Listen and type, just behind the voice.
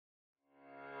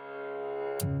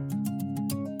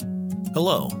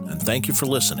Hello, and thank you for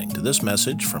listening to this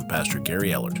message from Pastor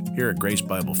Gary Ellert here at Grace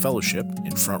Bible Fellowship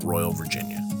in Front Royal,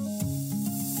 Virginia.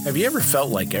 Have you ever felt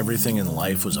like everything in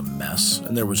life was a mess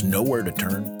and there was nowhere to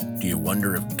turn? Do you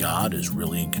wonder if God is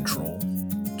really in control?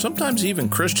 Sometimes even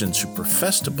Christians who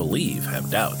profess to believe have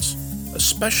doubts,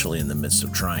 especially in the midst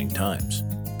of trying times.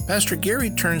 Pastor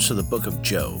Gary turns to the book of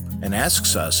Job and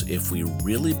asks us if we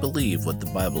really believe what the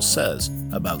Bible says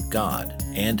about God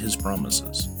and His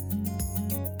promises.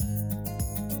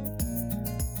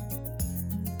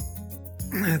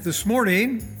 This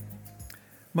morning,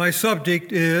 my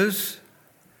subject is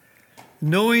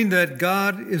knowing that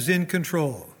God is in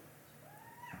control.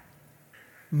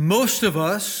 Most of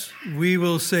us, we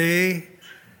will say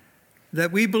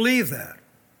that we believe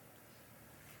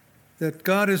that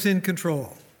God is in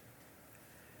control.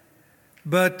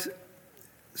 But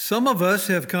some of us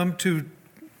have come to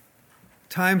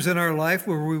times in our life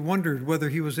where we wondered whether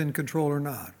He was in control or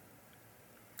not.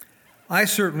 I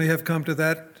certainly have come to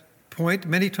that point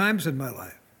many times in my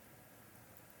life.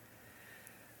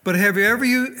 But have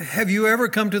you ever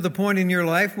come to the point in your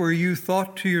life where you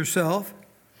thought to yourself,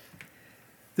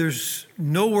 there's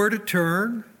nowhere to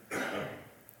turn?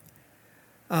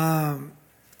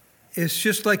 It's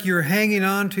just like you're hanging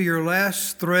on to your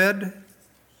last thread.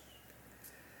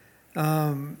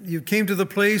 You came to the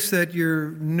place that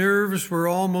your nerves were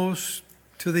almost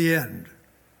to the end.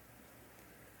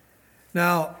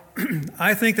 Now,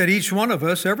 I think that each one of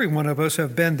us, every one of us,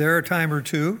 have been there a time or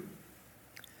two.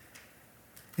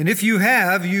 And if you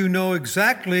have, you know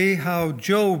exactly how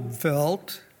Job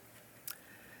felt.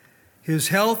 His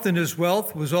health and his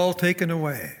wealth was all taken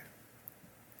away.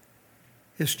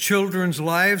 His children's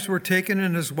lives were taken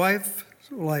and his wife's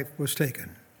life was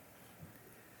taken.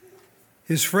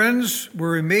 His friends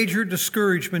were a major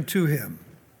discouragement to him.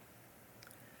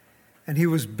 And he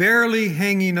was barely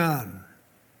hanging on.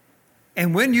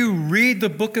 And when you read the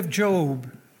book of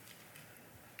Job,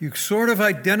 you sort of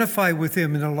identify with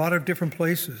him in a lot of different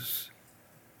places.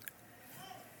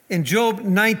 In Job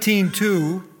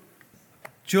 19:2,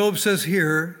 Job says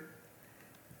here,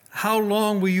 "How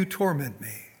long will you torment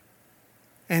me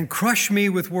and crush me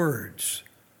with words?"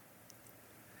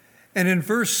 And in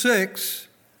verse 6,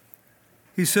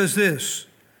 he says this,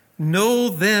 "Know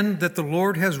then that the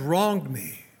Lord has wronged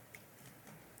me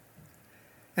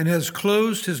and has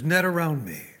closed his net around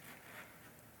me."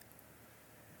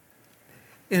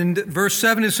 In verse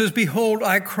 7 it says, "Behold,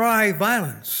 I cry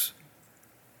violence,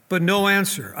 but no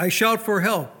answer. I shout for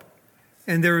help,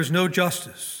 and there is no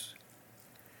justice."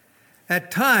 At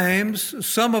times,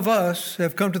 some of us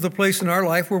have come to the place in our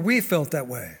life where we felt that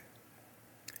way.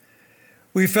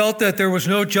 We felt that there was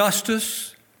no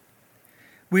justice.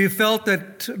 We felt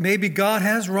that maybe God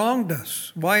has wronged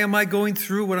us. Why am I going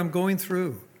through what I'm going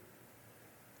through?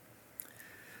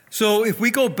 So if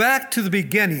we go back to the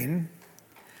beginning,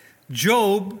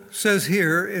 Job says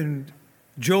here in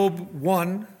Job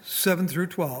 1, 7 through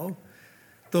 12,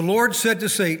 "The Lord said to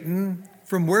Satan,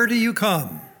 'From where do you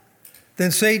come?'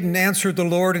 Then Satan answered the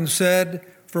Lord and said,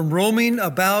 'From roaming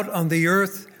about on the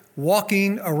earth,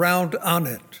 walking around on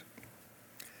it.'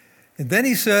 And then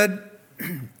he said,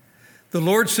 the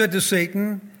Lord said to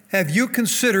Satan, 'Have you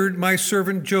considered my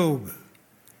servant Job?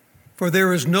 For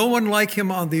there is no one like him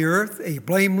on the earth, a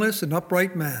blameless and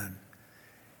upright man,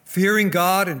 fearing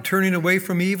God and turning away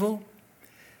from evil.'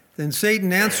 Then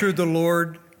Satan answered the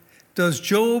Lord, 'Does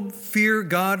Job fear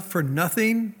God for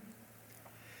nothing?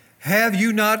 Have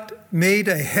you not made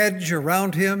a hedge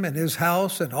around him and his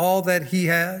house and all that he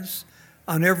has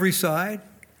on every side?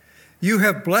 You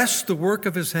have blessed the work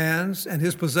of his hands, and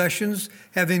his possessions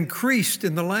have increased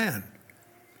in the land.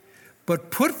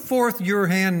 But put forth your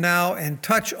hand now and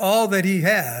touch all that he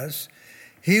has.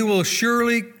 He will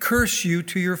surely curse you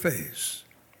to your face.'"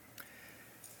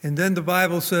 And then the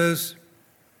Bible says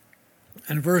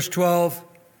in verse 12,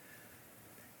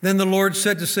 "Then the Lord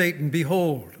said to Satan,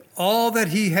 'Behold, all that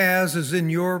he has is in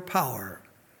your power.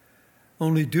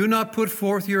 Only do not put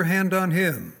forth your hand on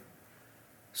him.'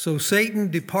 So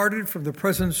Satan departed from the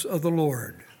presence of the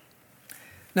Lord."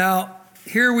 Now,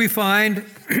 here we find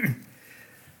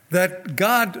that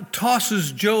God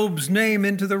tosses Job's name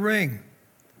into the ring.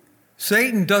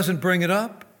 Satan doesn't bring it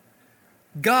up.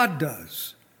 God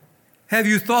does. "Have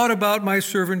you thought about my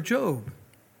servant Job?"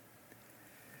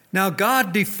 Now,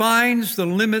 God defines the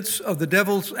limits of the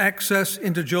devil's access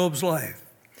into Job's life.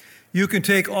 You can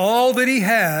take all that he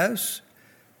has,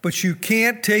 but you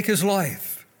can't take his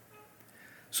life.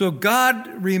 So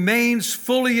God remains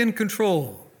fully in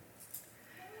control.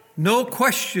 No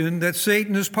question that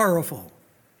Satan is powerful,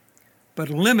 but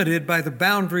limited by the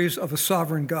boundaries of a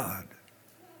sovereign God.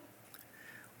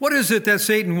 What is it that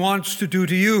Satan wants to do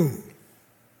to you?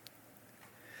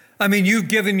 I mean, you've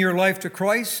given your life to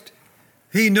Christ.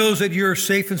 He knows that you're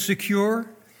safe and secure.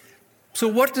 So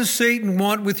what does Satan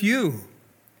want with you?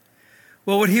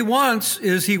 Well, what he wants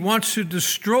is he wants to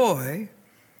destroy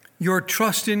your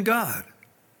trust in God.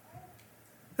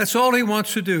 That's all he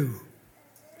wants to do.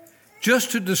 Just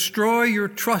to destroy your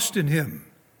trust in him.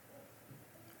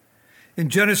 In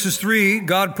Genesis 3,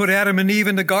 God put Adam and Eve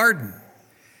in the garden,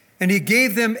 and he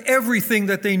gave them everything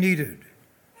that they needed.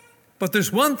 But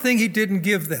there's one thing he didn't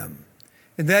give them,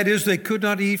 and that is they could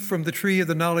not eat from the tree of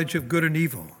the knowledge of good and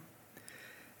evil.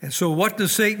 And so what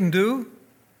does Satan do?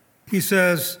 He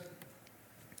says,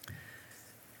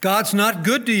 God's not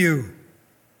good to you.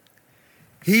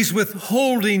 He's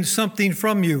withholding something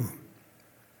from you.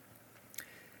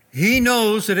 He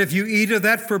knows that if you eat of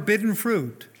that forbidden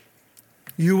fruit,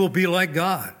 you will be like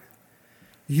God.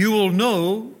 You will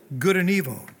know good and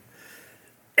evil.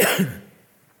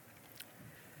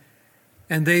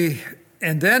 And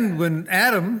then when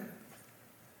Adam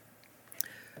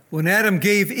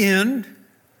gave in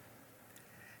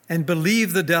and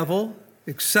believed the devil,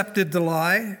 accepted the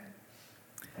lie,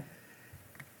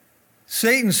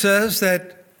 Satan says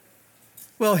that,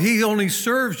 well, he only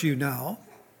serves you now.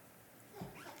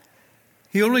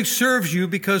 He only serves you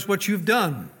because what you've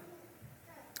done.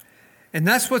 And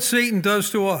that's what Satan does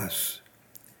to us.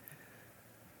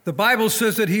 The Bible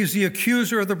says that he's the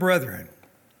accuser of the brethren.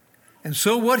 And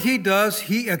so what he does,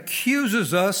 he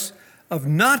accuses us of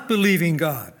not believing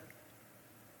God.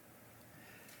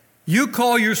 You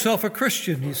call yourself a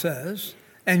Christian, he says,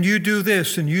 and you do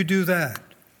this and you do that.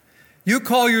 You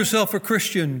call yourself a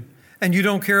Christian and you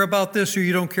don't care about this or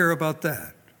you don't care about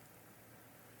that.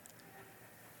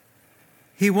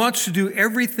 He wants to do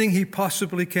everything he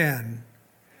possibly can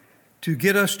to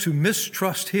get us to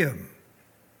mistrust him.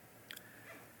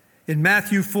 In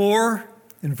Matthew 4,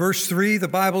 in verse 3, the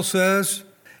Bible says,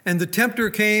 "And the tempter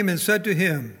came and said to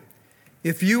him,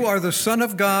 'If you are the Son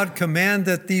of God, command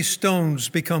that these stones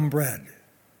become bread.'"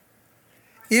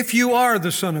 If you are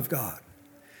the Son of God.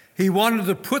 He wanted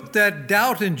to put that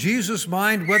doubt in Jesus'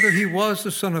 mind whether he was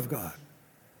the Son of God.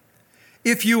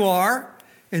 If you are,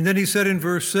 and then he said in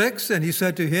verse 6, and he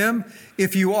said to him,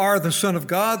 "If you are the Son of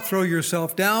God, throw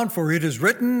yourself down, for it is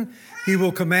written, he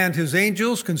will command his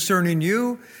angels concerning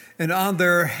you, and on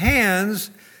their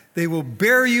hands they will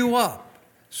bear you up,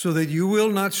 so that you will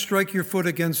not strike your foot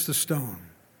against the stone."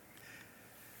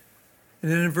 And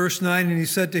then in verse 9, and he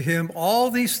said to him, "All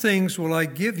these things will I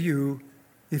give you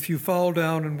if you fall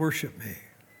down and worship me."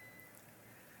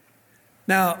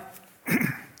 Now,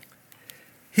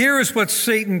 here is what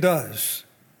Satan does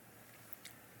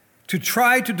to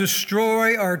try to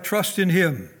destroy our trust in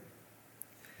him.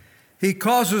 He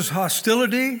causes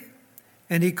hostility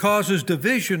and he causes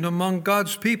division among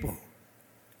God's people.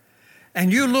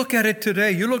 And you look at it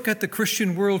today, you look at the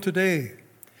Christian world today.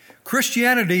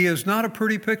 Christianity is not a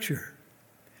pretty picture.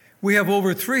 We have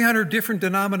over 300 different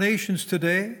denominations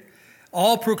today,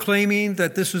 all proclaiming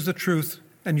that this is the truth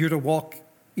and you're to walk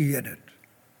in it.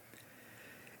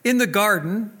 In the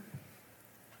garden,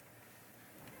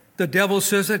 the devil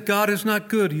says that God is not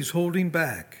good, he's holding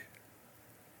back.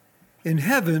 In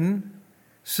heaven,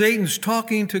 Satan's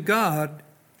talking to God.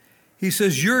 He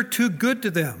says, "You're too good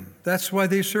to them. That's why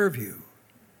they serve you.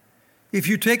 If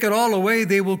you take it all away,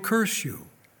 they will curse you.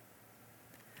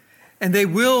 And they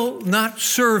will not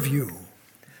serve you."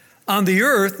 On the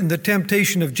earth, in the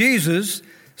temptation of Jesus,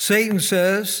 Satan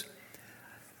says,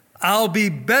 "I'll be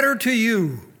better to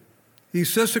you." He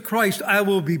says to Christ, "I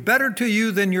will be better to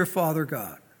you than your Father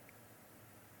God.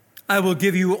 I will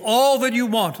give you all that you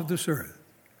want of this earth."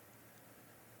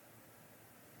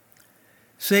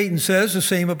 Satan says the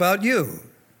same about you.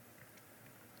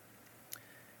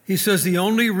 He says the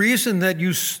only reason that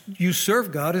you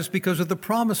serve God is because of the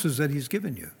promises that he's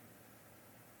given you.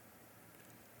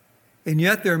 And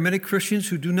yet there are many Christians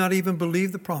who do not even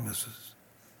believe the promises.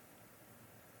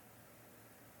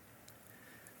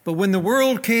 But when the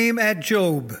world came at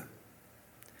Job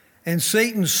and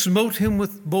Satan smote him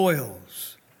with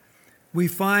boils, we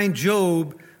find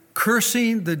Job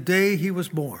cursing the day he was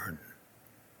born.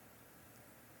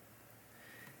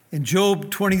 In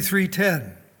Job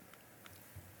 23:10,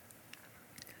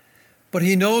 "But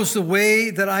he knows the way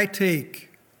that I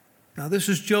take." Now this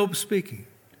is Job speaking.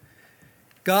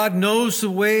 God knows the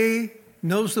way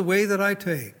that I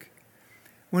take.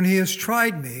 "When he has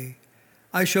tried me,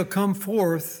 I shall come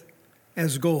forth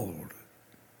as gold."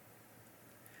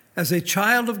 As a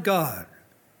child of God,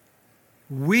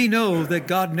 we know that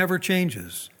God never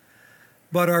changes,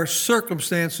 but our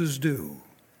circumstances do.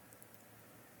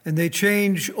 and they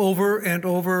change over and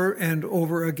over and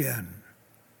over again.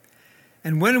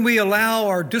 And when we allow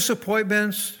our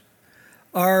disappointments,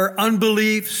 our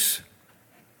unbeliefs,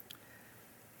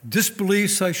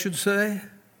 disbeliefs, I should say,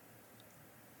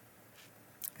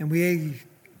 and we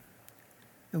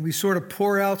sort of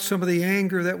pour out some of the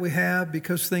anger that we have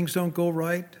because things don't go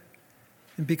right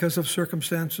and because of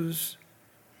circumstances,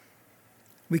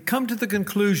 we come to the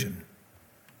conclusion,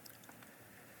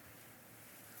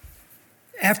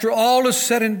 after all is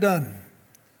said and done,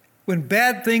 when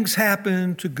bad things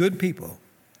happen to good people,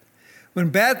 when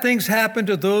bad things happen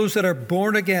to those that are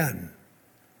born again,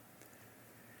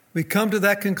 we come to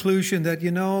that conclusion that,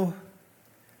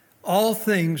 all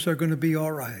things are going to be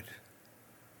all right.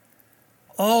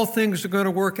 All things are going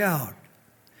to work out.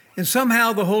 And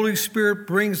somehow the Holy Spirit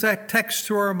brings that text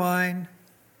to our mind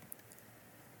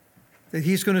that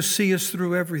He's going to see us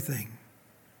through everything.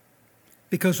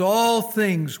 Because all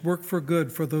things work for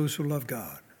good for those who love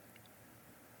God.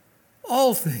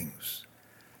 All things.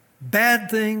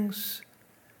 Bad things,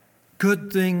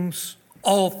 good things,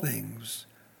 all things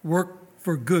work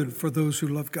for good for those who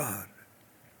love God.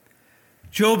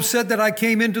 Job said that I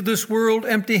came into this world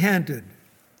empty-handed,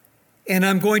 and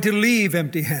I'm going to leave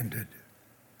empty-handed.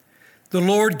 The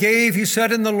Lord gave, he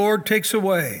said, and the Lord takes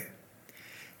away.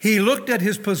 He looked at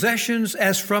his possessions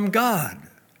as from God.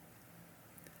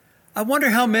 I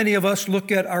wonder how many of us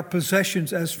look at our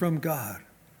possessions as from God,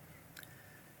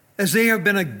 as they have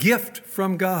been a gift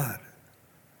from God.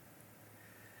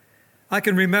 I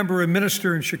can remember a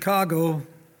minister in Chicago.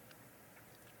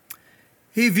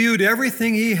 He viewed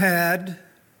everything he had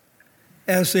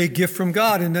as a gift from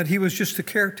God and that he was just the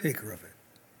caretaker of it.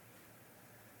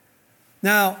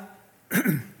 Now,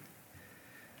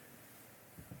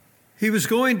 he was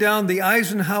going down the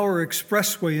Eisenhower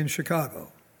Expressway in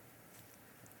Chicago.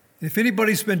 If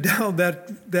anybody's been down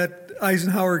that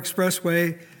Eisenhower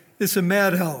Expressway, it's a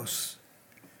madhouse.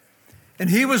 And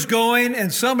he was going,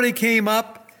 and somebody came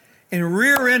up and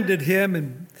rear-ended him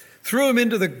and threw him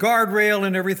into the guardrail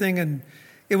and everything, and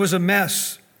it was a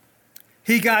mess.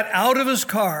 He got out of his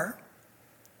car.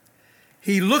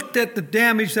 He looked at the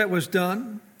damage that was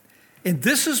done, and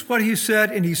this is what he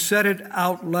said, and he said it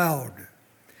out loud.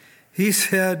 He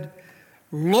said,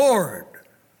 "Lord,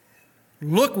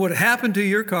 look what happened to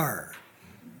your car."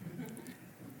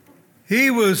 He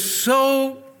was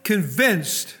so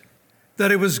convinced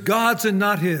that it was God's and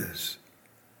not his.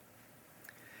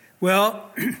 Well,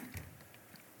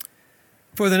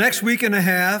 for the next week and a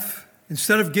half,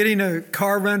 instead of getting a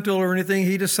car rental or anything,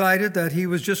 he decided that he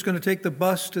was just going to take the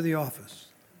bus to the office.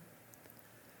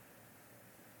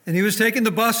 And he was taking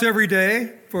the bus every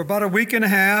day for about a week and a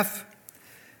half.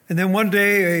 And then one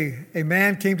day, a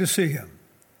man came to see him.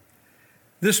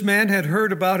 This man had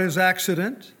heard about his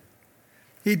accident.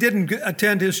 He didn't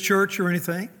attend his church or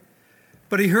anything,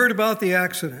 but he heard about the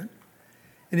accident.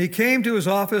 And he came to his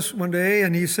office one day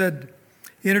and he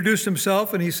introduced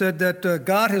himself and he said that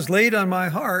God has laid on my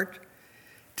heart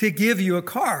to give you a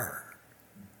car.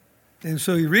 And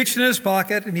so he reached in his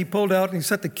pocket and he pulled out and he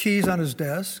set the keys on his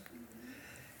desk.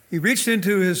 He reached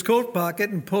into his coat pocket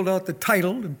and pulled out the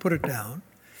title and put it down.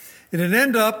 And it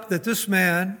ended up that this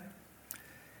man,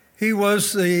 he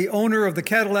was the owner of the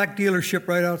Cadillac dealership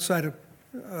right outside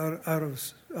out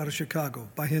of Chicago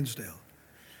by Hinsdale.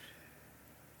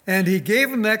 And he gave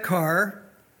him that car.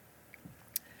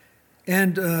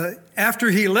 And after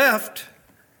he left,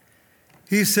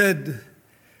 he said,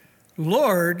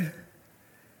 "Lord,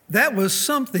 that was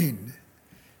something.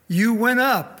 You went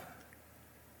up.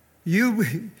 You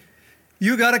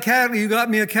got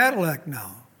me a Cadillac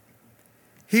now."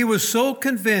 He was so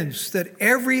convinced that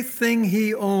everything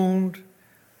he owned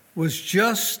was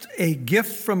just a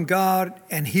gift from God,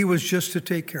 and he was just to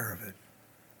take care of it.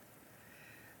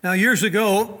 Now, years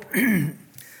ago,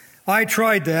 I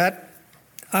tried that.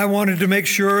 I wanted to make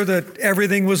sure that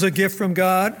everything was a gift from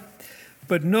God,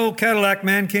 but no Cadillac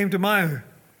man came to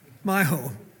my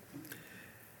home.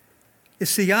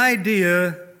 It's the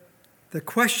idea, the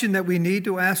question that we need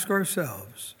to ask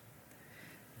ourselves.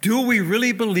 Do we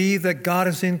really believe that God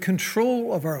is in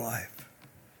control of our life?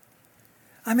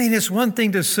 I mean, it's one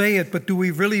thing to say it, but do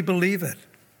we really believe it?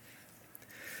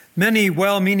 Many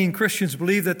well-meaning Christians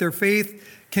believe that their faith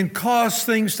can cause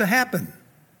things to happen.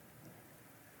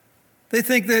 They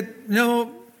think that,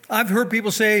 I've heard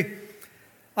people say,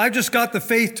 "I've just got the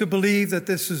faith to believe that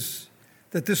this is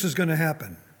going to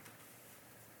happen."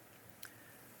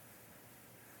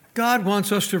 God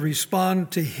wants us to respond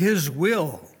to His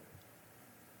will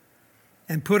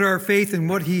and put our faith in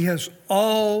what He has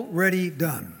already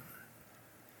done.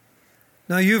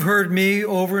 Now, you've heard me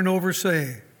over and over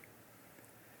say,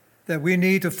 that we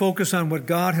need to focus on what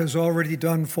God has already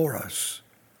done for us.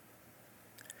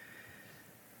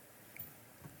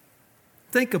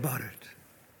 Think about it.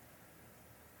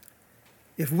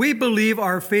 If we believe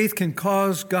our faith can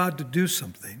cause God to do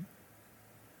something,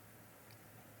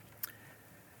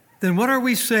 then what are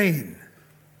we saying?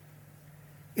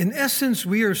 In essence,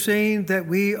 we are saying that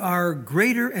we are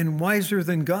greater and wiser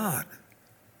than God.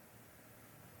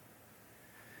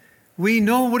 We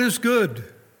know what is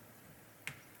good,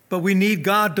 but we need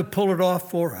God to pull it off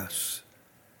for us.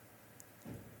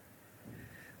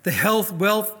 The health,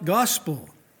 wealth gospel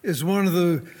is one of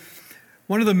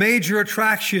the major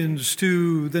attractions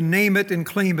to the name it and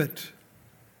claim it.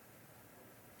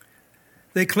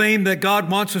 They claim that God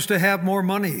wants us to have more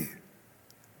money.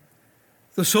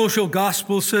 The social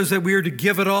gospel says that we are to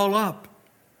give it all up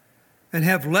and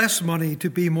have less money to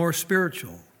be more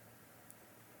spiritual.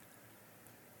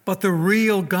 But the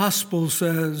real gospel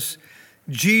says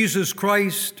Jesus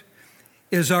Christ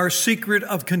is our secret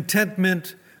of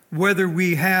contentment, whether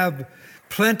we have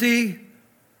plenty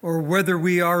or whether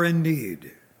we are in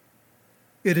need.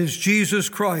 It is Jesus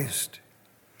Christ.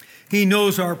 He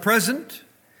knows our present,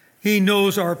 He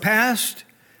knows our past,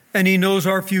 and He knows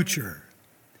our future.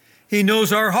 He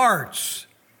knows our hearts,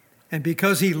 and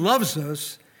because He loves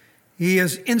us, He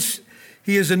has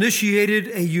initiated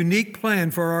a unique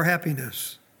plan for our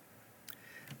happiness.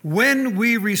 When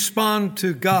we respond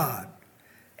to God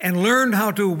and learn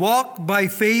how to walk by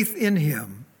faith in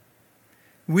Him,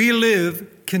 we live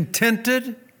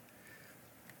contented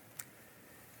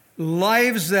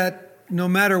lives that no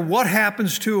matter what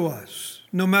happens to us,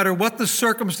 no matter what the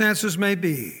circumstances may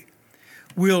be,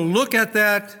 we'll look at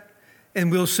that and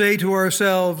we'll say to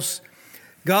ourselves,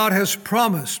 God has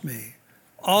promised me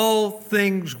all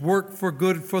things work for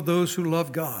good for those who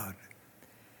love God.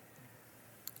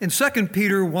 In 2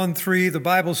 Peter 1:3, the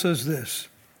Bible says this,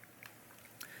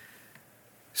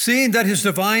 seeing that His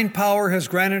divine power has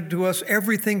granted to us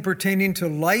everything pertaining to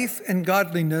life and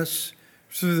godliness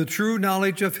through the true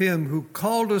knowledge of Him who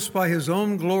called us by His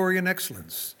own glory and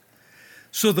excellence.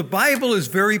 So the Bible is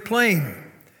very plain.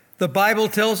 The Bible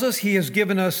tells us He has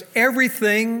given us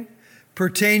everything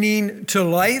pertaining to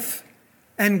life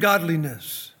and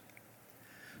godliness.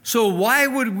 So why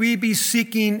would we be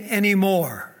seeking any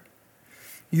more?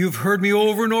 You've heard me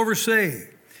over and over say,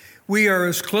 we are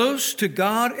as close to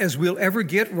God as we'll ever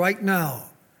get right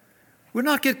now. We'll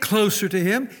not get closer to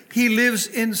Him. He lives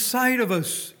inside of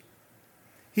us.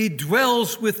 He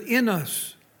dwells within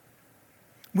us.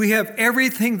 We have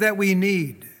everything that we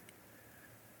need.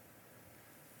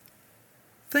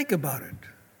 Think about it.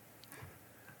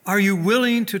 Are you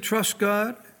willing to trust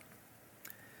God?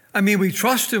 I mean, we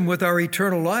trust Him with our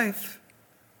eternal life.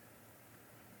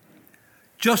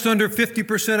 Just under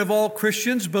 50% of all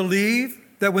Christians believe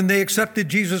that when they accepted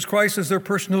Jesus Christ as their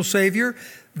personal Savior,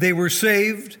 they were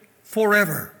saved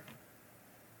forever.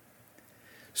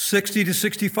 60 to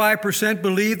 65%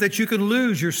 believe that you can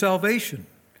lose your salvation,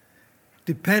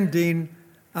 depending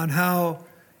on how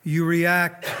you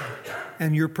react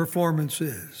and your performance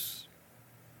is.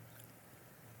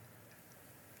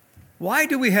 Why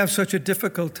do we have such a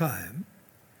difficult time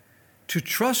to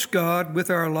trust God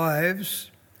with our lives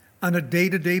on a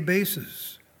day-to-day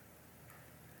basis?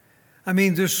 I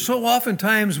mean, there's so often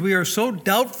times we are so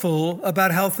doubtful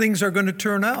about how things are going to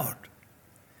turn out.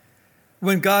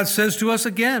 When God says to us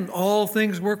again, all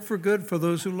things work for good for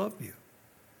those who love you.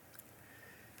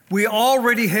 We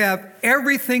already have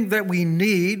everything that we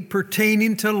need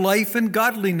pertaining to life and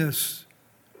godliness.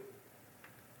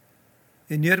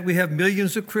 And yet we have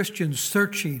millions of Christians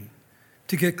searching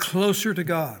to get closer to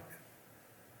God.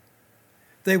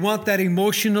 They want that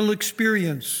emotional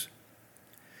experience.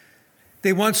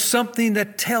 They want something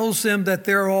that tells them that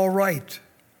they're all right,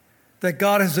 that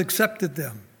God has accepted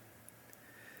them.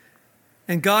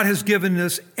 And God has given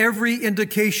us every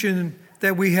indication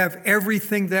that we have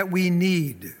everything that we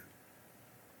need.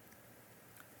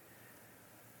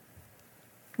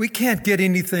 We can't get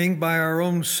anything by our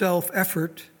own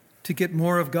self-effort to get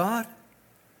more of God.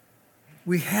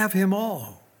 We have Him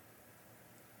all.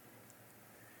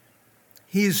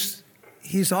 He's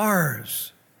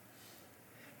ours.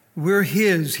 We're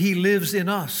His. He lives in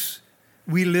us.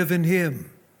 We live in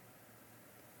Him.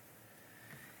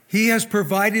 He has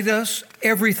provided us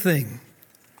everything.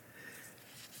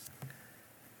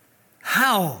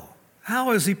 How?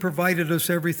 How has He provided us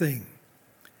everything?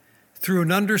 Through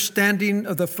an understanding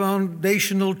of the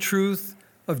foundational truth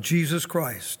of Jesus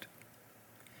Christ.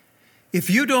 If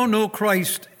you don't know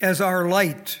Christ as our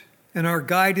light and our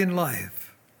guide in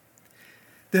life,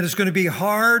 then it's going to be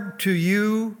hard to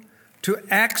you to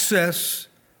access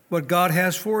what God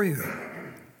has for you.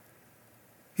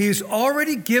 He's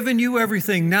already given you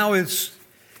everything. Now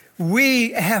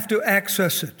we have to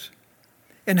access it.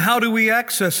 And how do we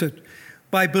access it?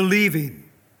 By believing.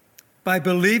 By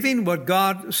believing what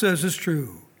God says is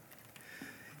true.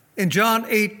 In John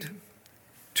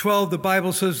 8:12, the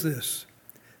Bible says this.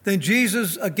 Then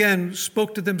Jesus again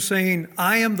spoke to them, saying,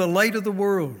 I am the light of the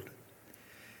world.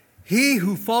 He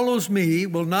who follows me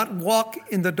will not walk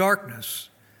in the darkness,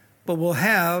 but will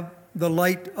have the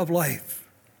light of life.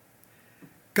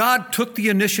 God took the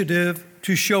initiative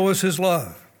to show us his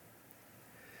love.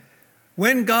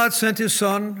 When God sent his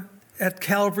Son at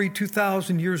Calvary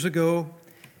 2,000 years ago,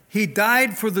 he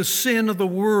died for the sin of the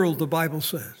world, the Bible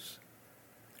says.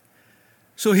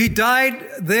 So he died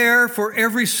there for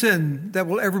every sin that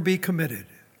will ever be committed.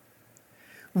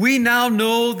 We now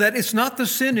know that it's not the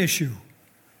sin issue.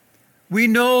 We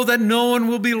know that no one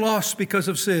will be lost because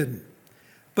of sin,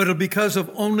 but because of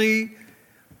only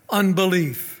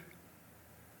unbelief.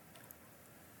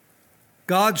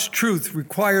 God's truth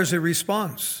requires a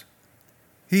response.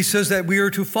 He says that we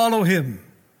are to follow him.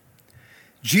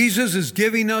 Jesus is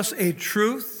giving us a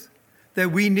truth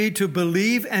that we need to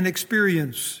believe and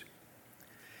experience.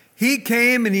 He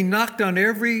came and he knocked on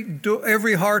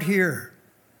every heart here.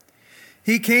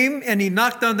 He came and he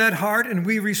knocked on that heart and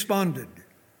we responded.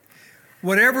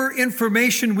 Whatever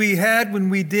information we had when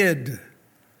we did,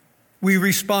 we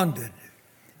responded.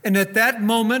 And at that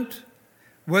moment,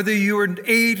 whether you were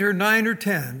 8 or 9 or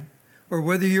 10, or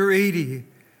whether you're 80,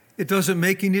 it doesn't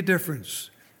make any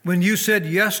difference. When you said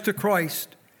yes to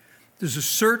Christ, there's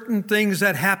certain things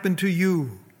that happen to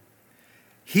you.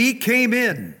 He came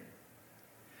in.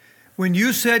 When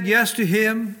you said yes to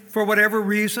him for whatever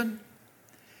reason,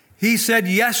 he said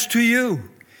yes to you.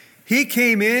 He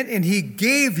came in and he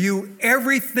gave you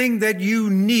everything that you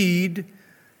need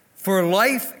for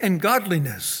life and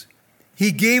godliness.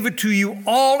 He gave it to you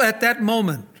all at that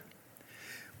moment.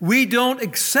 We don't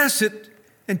access it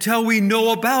until we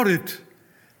know about it.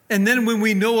 And then when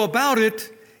we know about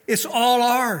it, it's all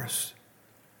ours.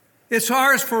 It's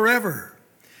ours forever.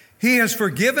 He has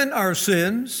forgiven our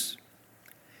sins.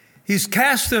 He's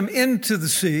cast them into the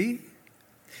sea,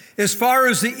 as far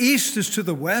as the east is to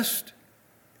the west.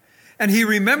 And he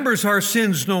remembers our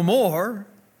sins no more.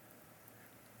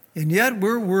 And yet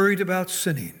we're worried about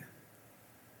sinning.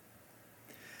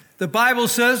 The Bible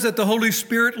says that the Holy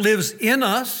Spirit lives in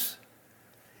us,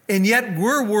 and yet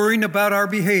we're worrying about our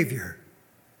behavior.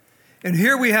 And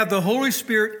here we have the Holy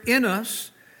Spirit in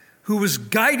us, who is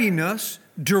guiding us,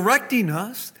 directing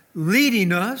us,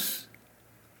 leading us,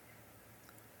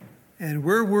 and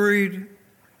we're worried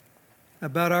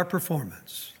about our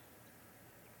performance,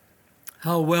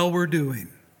 how well we're doing.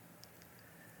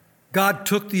 God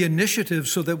took the initiative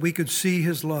so that we could see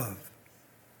his love.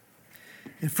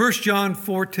 In 1 John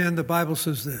 4:10, the Bible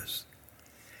says this,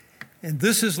 and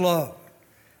this is love,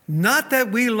 not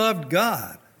that we loved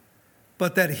God,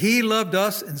 but that he loved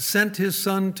us and sent his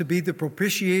Son to be the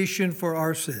propitiation for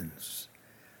our sins.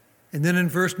 And then in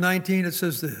verse 19, it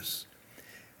says this,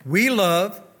 we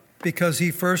love because he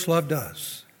first loved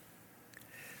us.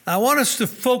 I want us to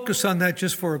focus on that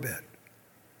just for a bit.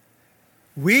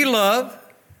 We love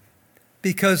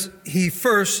because he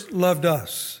first loved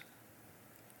us.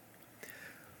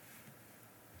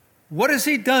 What has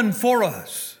he done for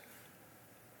us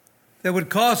that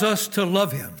would cause us to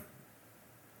love him?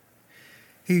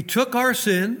 He took our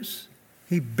sins,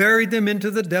 he buried them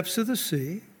into the depths of the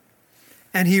sea,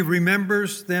 and he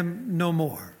remembers them no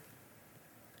more.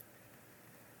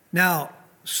 Now,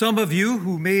 some of you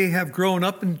who may have grown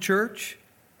up in church,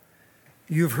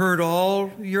 you've heard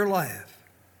all your life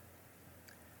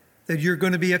that you're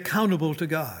going to be accountable to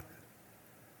God.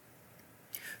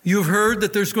 You've heard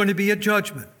that there's going to be a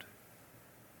judgment.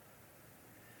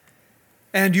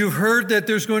 And you've heard that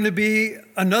there's going to be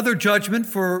another judgment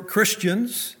for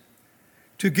Christians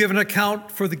to give an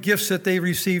account for the gifts that they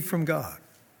received from God.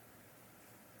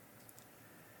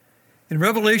 In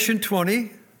Revelation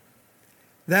 20,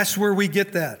 that's where we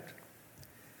get that,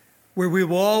 where we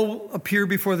will all appear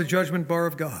before the judgment bar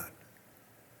of God.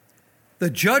 The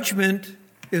judgment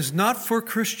is not for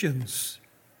Christians.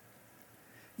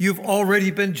 You've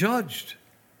already been judged.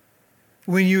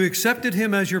 When you accepted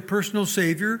him as your personal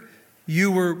Savior,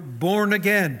 you were born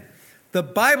again. The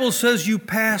Bible says you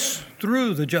pass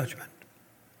through the judgment.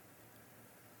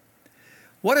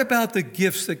 What about the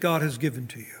gifts that God has given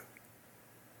to you?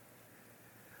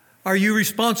 Are you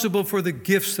responsible for the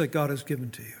gifts that God has given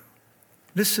to you?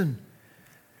 Listen,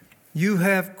 you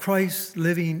have Christ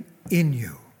living in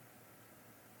you.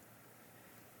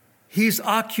 He's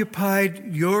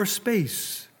occupied your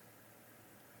space.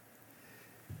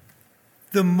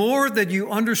 the more that you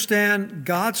understand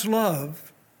God's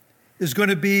love is going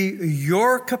to be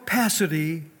your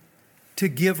capacity to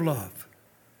give love.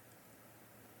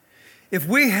 If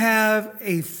we have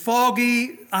a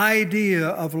foggy idea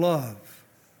of love,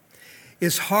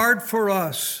 it's hard for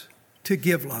us to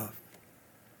give love.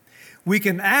 We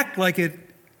can act like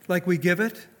we give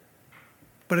it,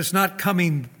 but it's not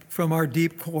coming from our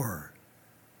deep core.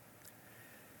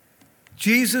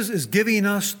 Jesus is giving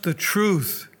us the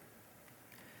truth.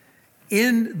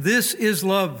 In this is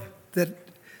love,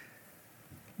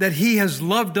 that he has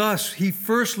loved us. He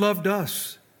first loved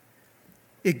us.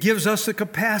 It gives us the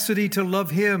capacity to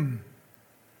love him.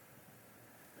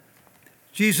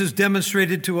 Jesus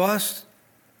demonstrated to us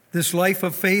this life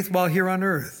of faith while here on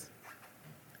earth.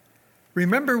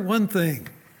 Remember one thing.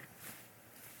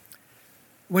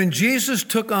 When Jesus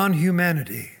took on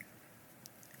humanity,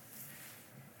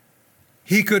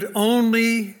 he could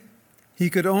only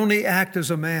act as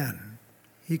a man.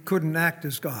 He couldn't act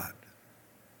as God.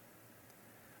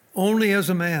 Only as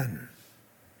a man.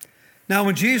 Now,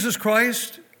 when Jesus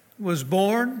Christ was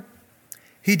born,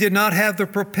 he did not have the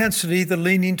propensity, the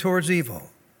leaning towards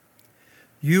evil.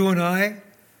 You and I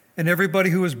and everybody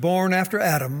who was born after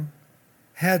Adam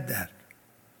had that.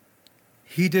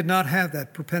 He did not have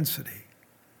that propensity.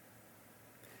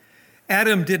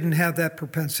 Adam didn't have that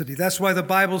propensity. That's why the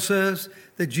Bible says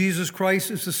that Jesus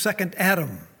Christ is the second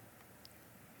Adam.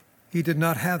 He did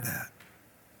not have that.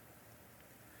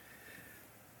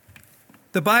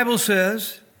 The Bible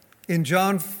says in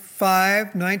John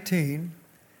 5:19,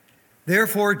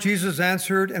 therefore Jesus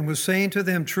answered and was saying to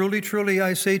them, truly, truly,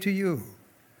 I say to you,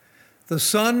 the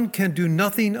Son can do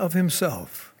nothing of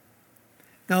himself.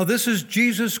 Now this is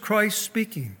Jesus Christ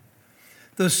speaking.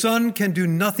 The Son can do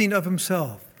nothing of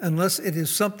himself unless it is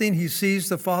something he sees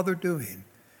the Father doing.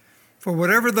 For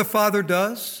whatever the Father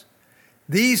does,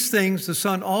 these things the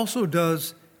Son also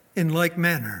does in like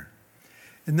manner.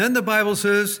 And then the Bible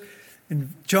says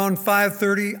in John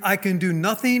 5:30, I can do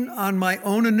nothing on my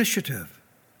own initiative.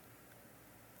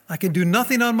 I can do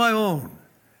nothing on my own.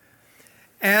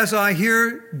 As I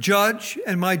here judge,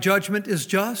 and my judgment is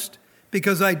just,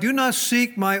 because I do not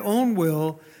seek my own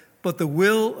will, but the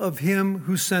will of him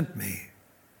who sent me.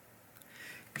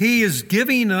 He is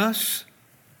giving us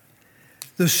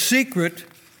the secret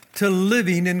to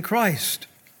living in Christ.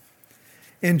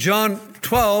 In John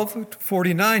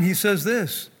 12:49, he says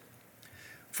this,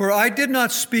 for I did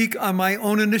not speak on my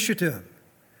own initiative,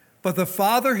 but the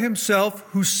Father himself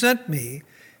who sent me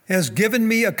has given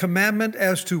me a commandment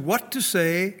as to what to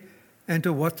say and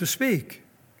to what to speak.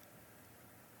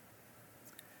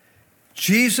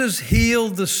 Jesus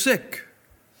healed the sick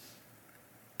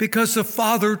because the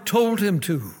Father told him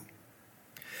to.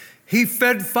 He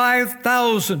fed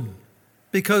 5,000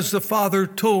 because the Father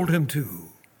told him to.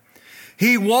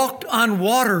 He walked on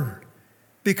water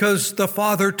because the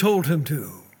Father told him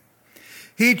to.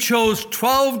 He chose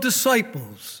 12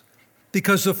 disciples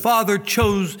because the Father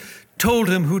told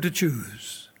him who to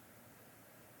choose.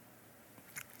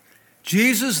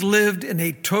 Jesus lived in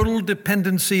a total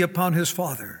dependency upon his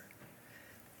Father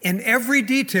in every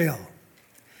detail.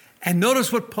 And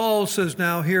notice what Paul says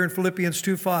now here in Philippians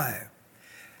 2:5.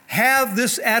 Have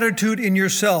this attitude in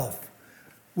yourself,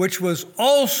 which was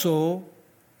also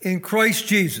in Christ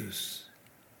Jesus.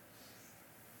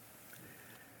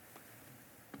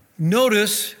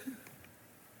 Notice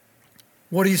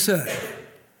what he said.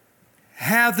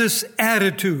 Have this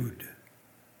attitude.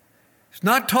 It's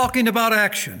not talking about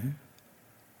action.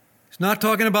 It's not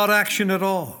talking about action at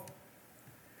all.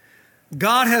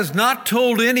 God has not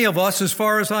told any of us, as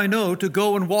far as I know, to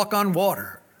go and walk on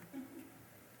water.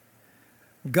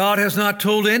 God has not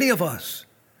told any of us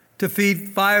to feed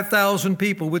 5,000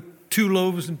 people with 2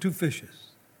 loaves and 2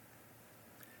 fishes.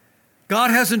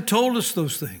 God hasn't told us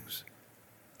those things,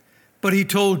 but he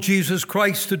told Jesus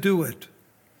Christ to do it.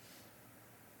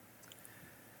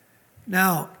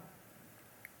 Now,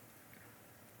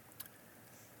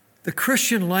 the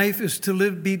Christian life is to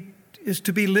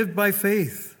be lived by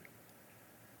faith.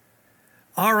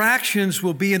 Our actions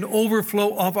will be an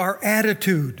overflow of our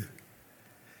attitude.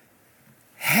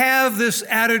 Have this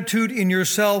attitude in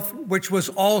yourself, which was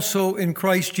also in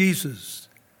Christ Jesus.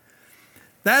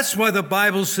 That's why the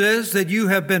Bible says that you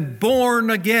have been born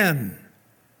again.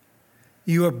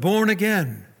 You are born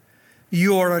again.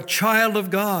 You are a child of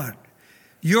God.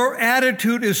 Your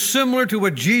attitude is similar to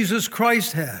what Jesus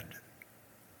Christ had.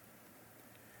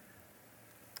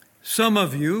 Some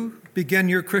of you began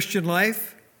your Christian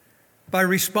life by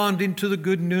responding to the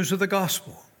good news of the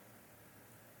gospel.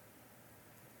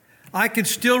 I can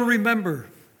still remember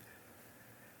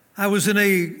I was in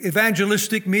an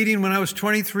evangelistic meeting when I was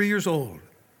 23 years old,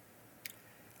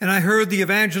 and I heard the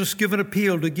evangelist give an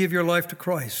appeal to give your life to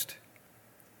Christ.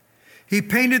 He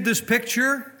painted this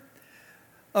picture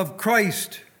of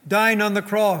Christ dying on the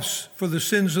cross for the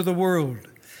sins of the world.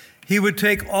 He would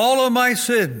take all of my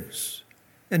sins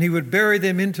and he would bury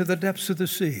them into the depths of the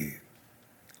sea.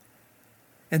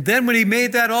 And then when he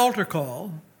made that altar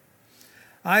call,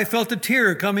 I felt a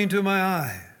tear coming to my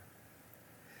eye.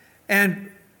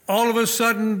 And all of a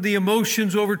sudden, the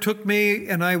emotions overtook me,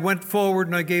 and I went forward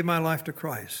and I gave my life to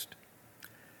Christ.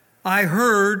 I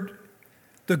heard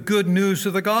the good news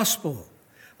of the gospel.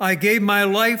 I gave my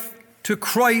life to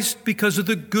Christ because of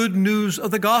the good news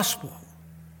of the gospel.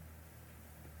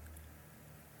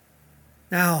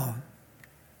 Now,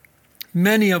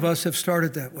 many of us have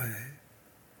started that way.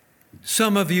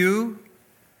 Some of you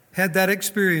had that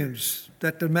experience,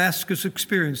 that Damascus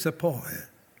experience that Paul had.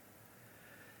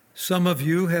 Some of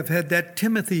you have had that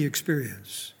Timothy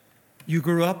experience. You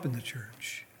grew up in the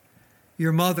church.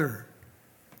 Your mother,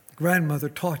 grandmother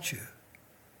taught you.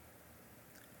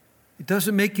 It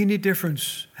doesn't make any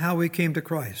difference how we came to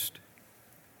Christ.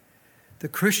 The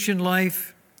Christian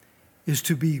life is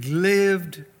to be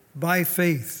lived by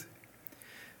faith.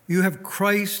 You have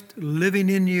Christ living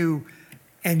in you,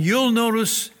 and you'll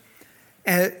notice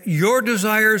your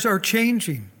desires are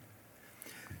changing.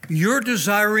 You're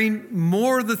desiring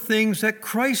more of the things that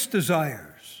Christ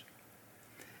desires,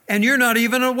 and you're not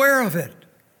even aware of it.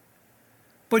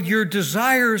 But your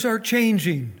desires are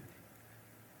changing.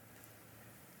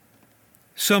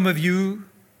 Some of you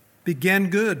began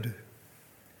good,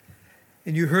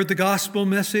 and you heard the gospel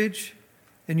message,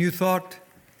 and you thought,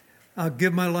 I'll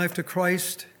give my life to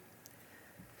Christ,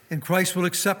 and Christ will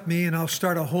accept me, and I'll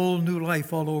start a whole new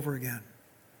life all over again.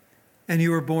 And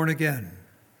you were born again.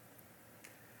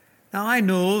 Now, I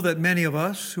know that many of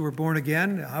us who were born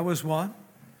again, I was one,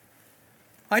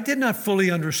 I did not fully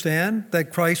understand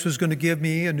that Christ was going to give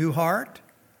me a new heart.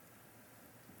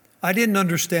 I didn't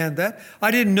understand that. I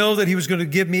didn't know that he was going to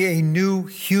give me a new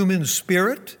human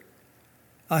spirit.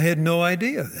 I had no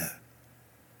idea of that.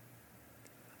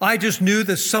 I just knew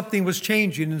that something was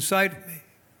changing inside of me.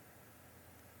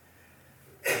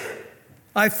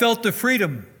 I felt the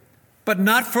freedom, but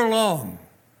not for long.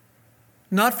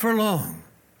 Not for long.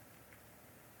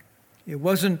 It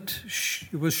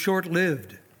was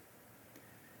short-lived,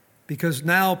 because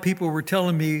now people were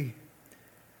telling me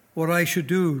what I should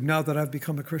do now that I've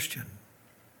become a Christian.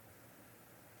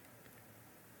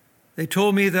 They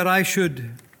told me that I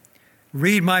should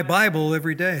read my Bible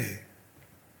every day.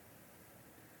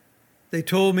 They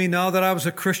told me now that I was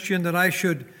a Christian that I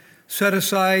should set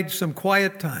aside some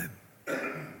quiet time.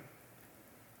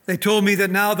 They told me that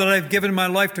now that I've given my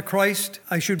life to Christ,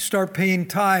 I should start paying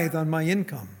tithe on my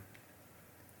income.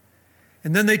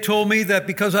 And then they told me that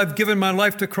because I've given my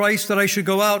life to Christ, that I should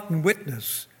go out and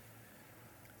witness.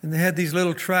 And they had these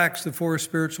little tracts, the 4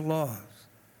 spiritual laws.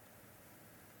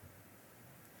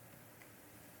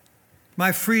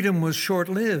 My freedom was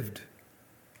short-lived.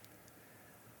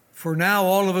 For now,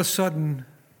 all of a sudden,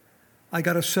 I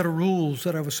got a set of rules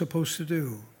that I was supposed to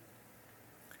do.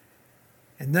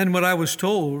 And then when I was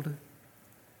told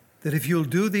that if you'll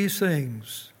do these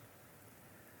things,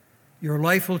 your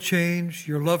life will change,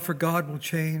 your love for God will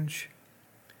change,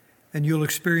 and you'll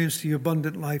experience the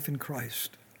abundant life in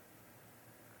Christ.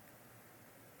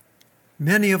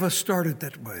 Many of us started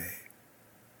that way.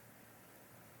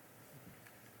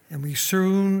 And we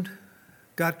soon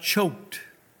got choked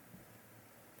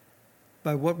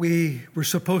by what we were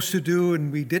supposed to do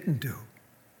and we didn't do.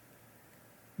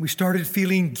 We started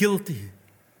feeling guilty.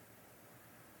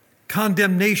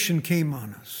 Condemnation came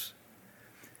on us.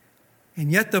 And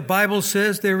yet the Bible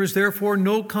says there is therefore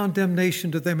no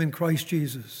condemnation to them in Christ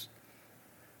Jesus.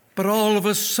 But all of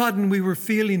a sudden we were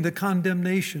feeling the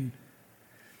condemnation.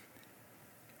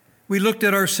 We looked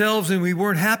at ourselves and we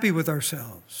weren't happy with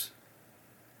ourselves.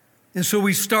 And so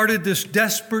we started this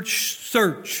desperate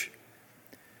search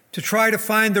to try to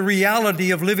find the reality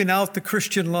of living out the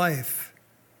Christian life.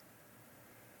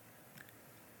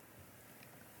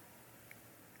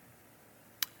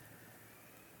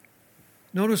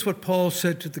 Notice what Paul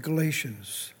said to the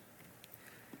Galatians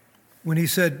when he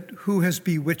said, "Who has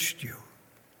bewitched you?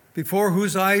 Before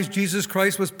whose eyes Jesus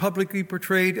Christ was publicly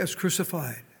portrayed as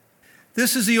crucified.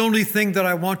 This is the only thing that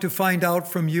I want to find out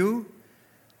from you.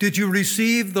 Did you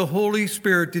receive the Holy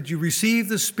Spirit? Did you receive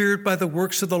the Spirit by the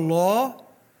works of the law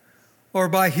or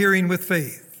by hearing with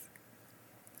faith?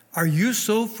 Are you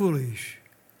so foolish?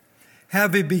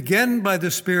 Having begun by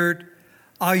the Spirit,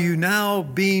 are you now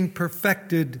being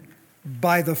perfected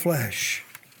by the flesh?"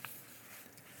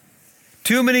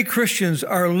 Too many Christians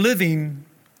are living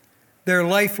their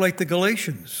life like the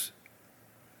Galatians.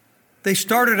 They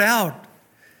started out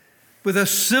with a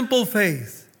simple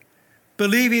faith,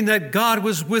 believing that God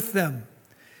was with them.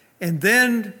 And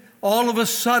then all of a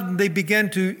sudden they began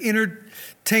to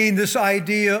entertain this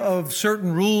idea of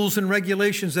certain rules and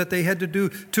regulations that they had to do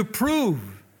to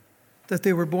prove that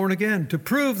they were born again, to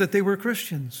prove that they were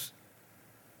Christians.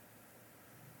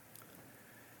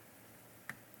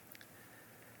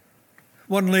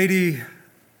 One lady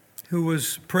who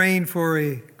was praying for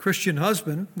a Christian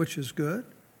husband, which is good,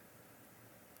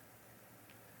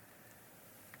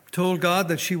 told God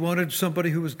that she wanted somebody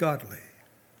who was godly.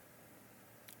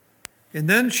 And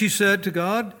then she said to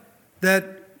God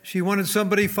that she wanted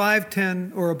somebody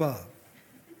 5'10" or above.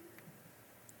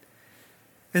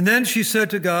 And then she said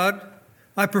to God,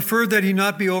 I prefer that he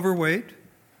not be overweight,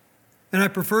 and I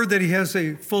prefer that he has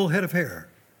a full head of hair.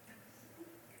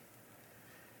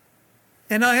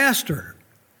 And I asked her,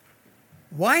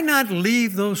 why not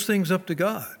leave those things up to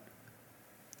God?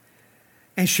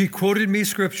 And she quoted me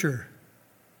scripture.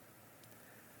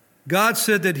 God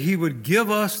said that he would give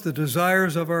us the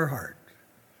desires of our heart.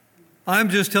 I'm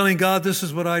just telling God this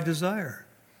is what I desire.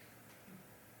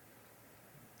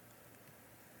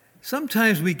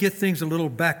 Sometimes we get things a little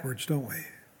backwards, don't we?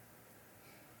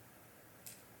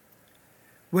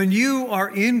 When you are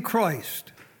in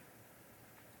Christ,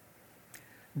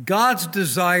 God's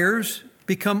desires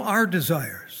become our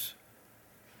desires.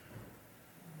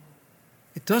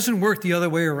 It doesn't work the other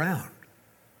way around.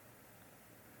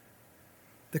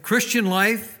 The Christian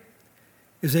life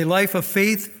is a life of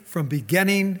faith from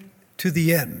beginning to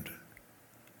the end.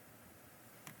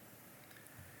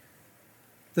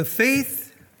 The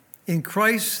faith in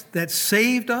Christ that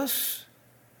saved us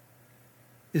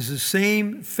is the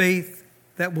same faith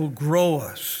that will grow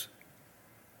us.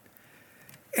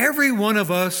 Every one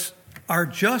of us are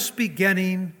just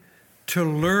beginning to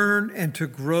learn and to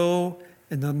grow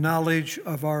in the knowledge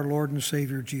of our Lord and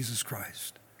Savior, Jesus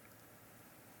Christ.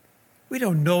 We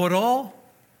don't know it all.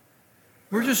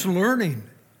 We're just learning.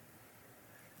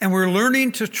 And we're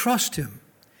learning to trust him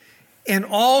in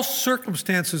all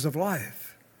circumstances of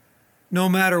life, no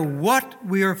matter what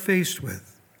we are faced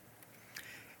with.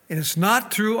 And it's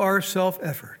not through our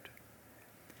self-effort.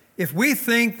 If we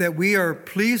think that we are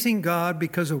pleasing God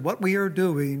because of what we are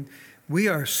doing, we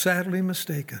are sadly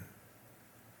mistaken.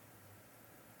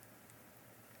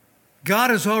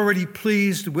 God is already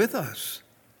pleased with us.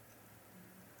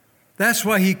 That's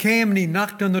why he came and he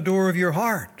knocked on the door of your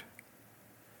heart.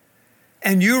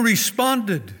 And you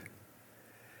responded.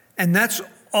 And that's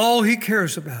all he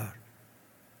cares about.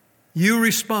 You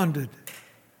responded.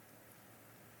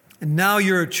 And now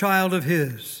you're a child of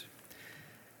his.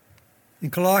 In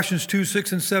Colossians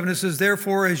 2:6 and 7, it says,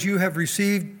 therefore, as you have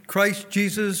received Christ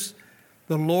Jesus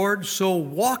the Lord, so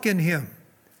walk in him,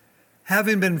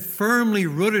 having been firmly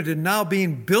rooted and now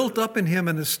being built up in him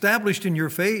and established in your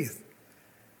faith,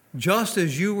 just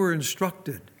as you were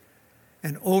instructed,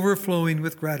 and overflowing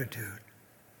with gratitude.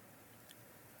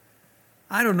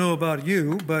 I don't know about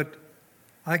you, but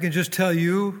I can just tell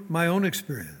you my own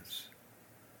experience.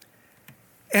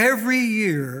 Every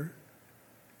year,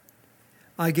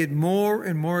 I get more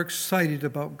and more excited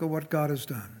about what God has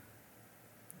done.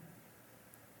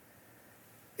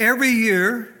 Every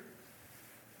year,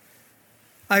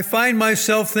 I find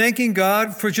myself thanking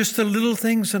God for just the little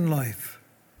things in life,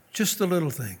 just the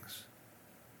little things.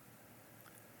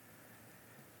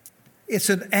 It's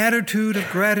an attitude of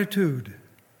gratitude.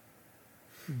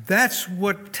 That's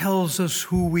what tells us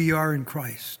who we are in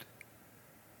Christ.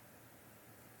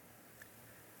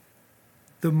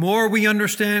 The more we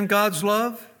understand God's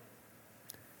love,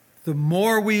 the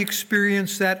more we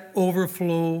experience that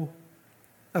overflow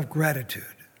of gratitude.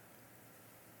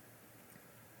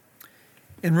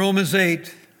 In Romans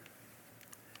 8,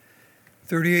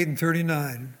 38 and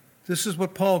 39, this is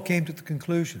what Paul came to the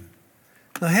conclusion.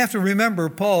 Now, I have to remember,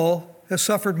 Paul has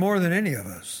suffered more than any of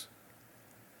us.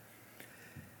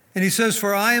 And he says,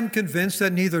 for I am convinced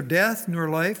that neither death, nor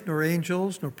life, nor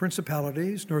angels, nor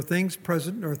principalities, nor things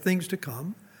present, nor things to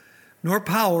come, nor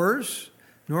powers,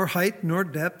 nor height, nor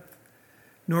depth,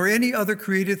 nor any other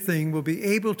created thing will be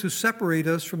able to separate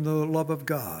us from the love of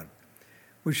God,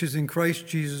 which is in Christ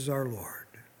Jesus our Lord.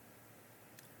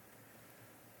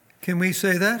 Can we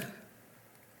say that?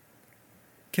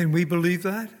 Can we believe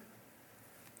that?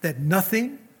 That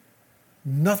nothing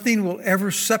will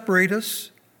ever separate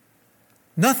us?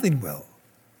 Nothing will.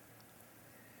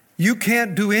 You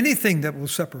can't do anything that will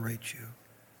separate you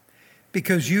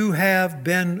because you have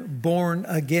been born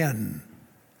again,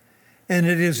 and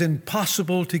it is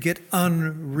impossible to get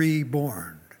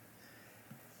unreborn.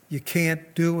 You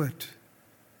can't do it.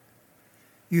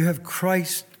 You have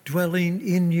Christ dwelling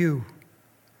in you.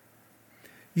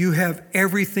 You have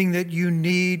everything that you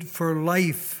need for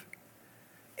life,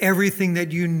 everything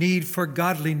that you need for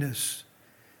godliness.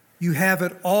 You have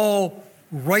it all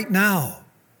right now.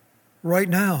 Right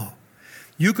now.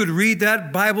 You could read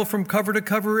that Bible from cover to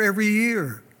cover every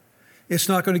year. It's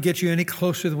not going to get you any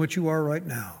closer than what you are right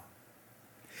now.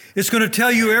 It's going to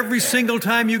tell you every single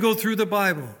time you go through the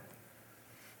Bible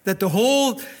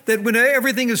that when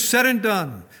everything is said and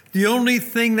done, the only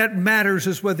thing that matters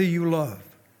is whether you love.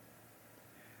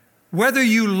 Whether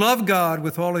you love God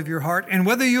with all of your heart and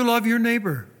whether you love your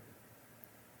neighbor.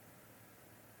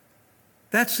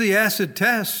 That's the acid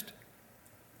test.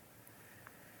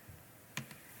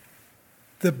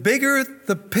 The bigger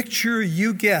the picture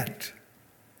you get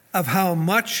of how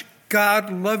much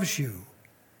God loves you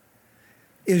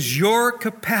is your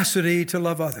capacity to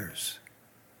love others.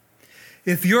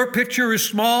 If your picture is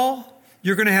small,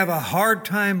 you're going to have a hard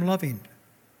time loving.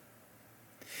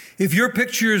 If your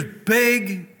picture is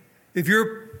big, if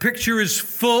your picture is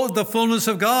full, the fullness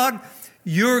of God,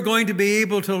 you're going to be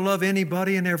able to love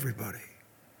anybody and everybody.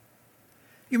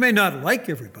 You may not like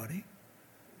everybody,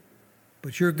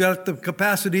 but you've got the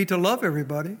capacity to love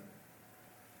everybody.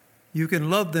 You can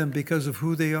love them because of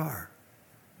who they are,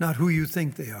 not who you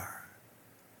think they are.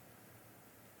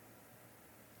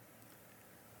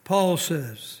 Paul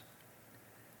says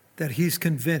that he's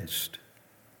convinced.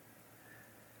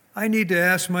 I need to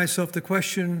ask myself the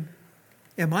question,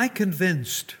 am I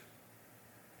convinced?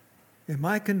 Am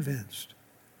I convinced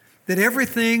that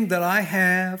everything that I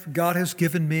have, God has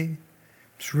given me,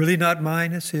 it's really not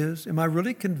mine, it's His? Am I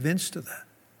really convinced of that?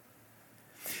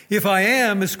 If I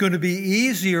am, it's going to be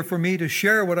easier for me to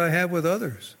share what I have with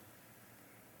others.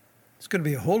 It's going to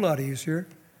be a whole lot easier.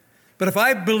 But if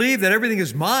I believe that everything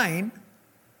is mine,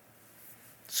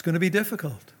 it's going to be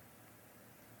difficult.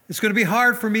 It's going to be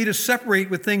hard for me to separate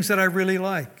with things that I really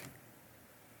like.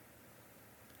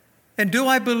 And do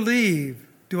I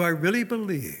really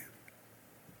believe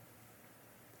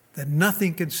that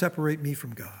nothing can separate me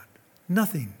from God?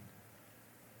 Nothing.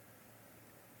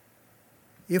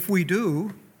 If we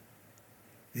do,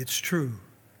 it's true.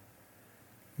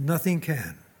 Nothing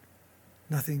can.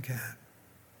 Nothing can.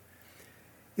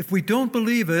 If we don't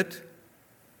believe it,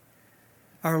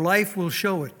 our life will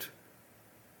show it.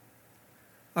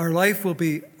 Our life will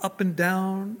be up and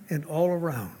down and all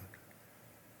around.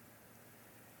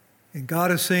 And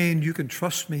God is saying, you can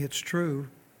trust me, it's true.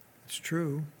 It's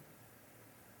true.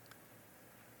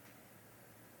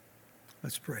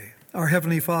 Let's pray. Our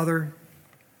Heavenly Father,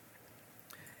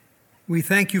 we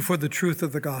thank you for the truth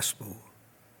of the gospel.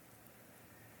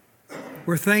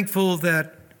 We're thankful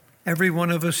that every one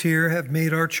of us here have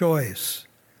made our choice,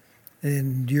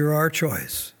 and you're our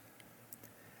choice.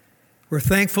 We're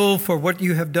thankful for what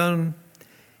you have done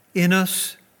in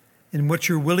us and what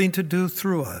you're willing to do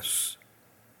through us.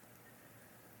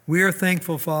 We are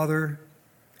thankful, Father,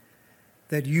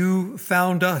 that you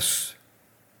found us.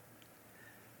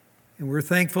 And we're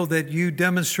thankful that you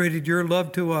demonstrated your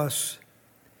love to us,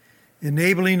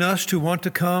 enabling us to want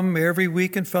to come every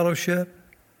week in fellowship,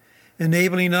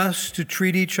 enabling us to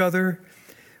treat each other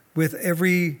with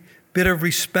every bit of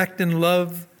respect and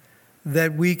love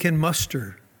that we can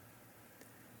muster.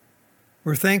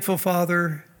 We're thankful,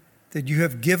 Father, that you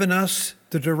have given us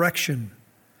the direction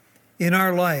in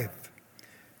our life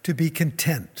to be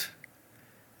content,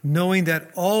 knowing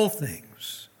that all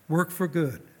things work for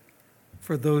good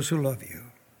for those who love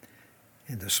you.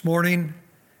 And this morning,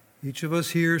 each of us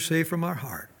here say from our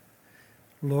heart,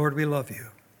 Lord, we love you.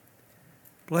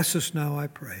 Bless us now, I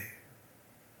pray.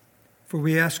 For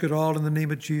we ask it all in the name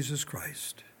of Jesus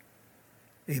Christ.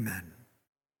 Amen.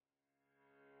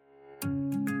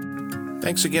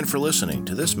 Thanks again for listening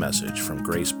to this message from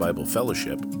Grace Bible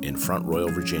Fellowship in Front Royal,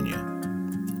 Virginia.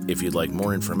 If you'd like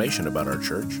more information about our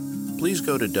church, please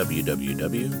go to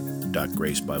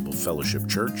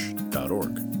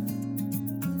www.gracebiblefellowshipchurch.org.